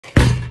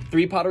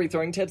3 pottery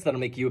throwing tips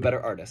that'll make you a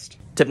better artist.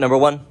 Tip number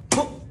 1.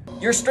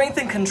 Your strength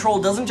and control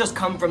doesn't just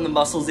come from the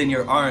muscles in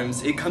your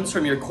arms, it comes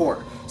from your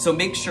core. So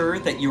make sure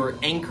that you are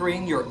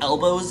anchoring your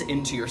elbows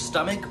into your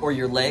stomach or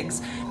your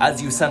legs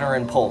as you center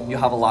and pull. You'll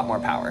have a lot more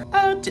power.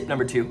 Tip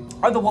number 2.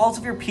 Are the walls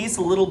of your piece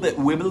a little bit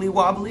wibbly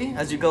wobbly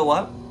as you go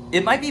up?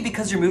 It might be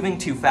because you're moving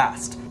too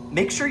fast.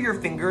 Make sure your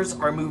fingers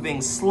are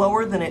moving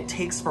slower than it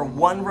takes for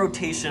 1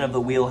 rotation of the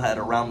wheel head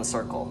around the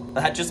circle.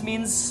 That just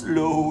means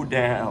slow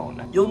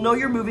down. You'll know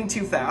you're moving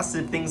too fast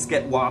if things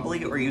get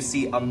wobbly or you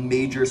see a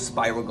major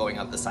spiral going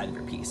up the side of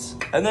your piece.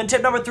 And then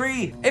tip number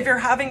 3, if you're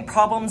having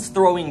problems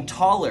throwing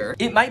taller,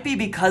 it might be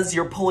because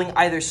you're pulling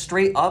either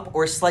straight up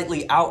or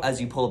slightly out as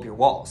you pull up your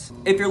walls.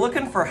 If you're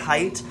looking for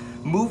height,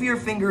 move your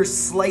fingers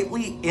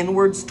slightly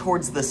inwards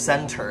towards the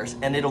center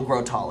and it'll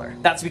grow taller.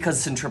 That's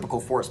because centripetal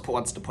force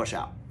wants to push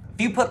out.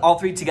 If you put all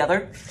 3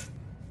 together,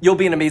 you'll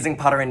be an amazing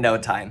potter in no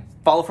time.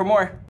 Follow for more.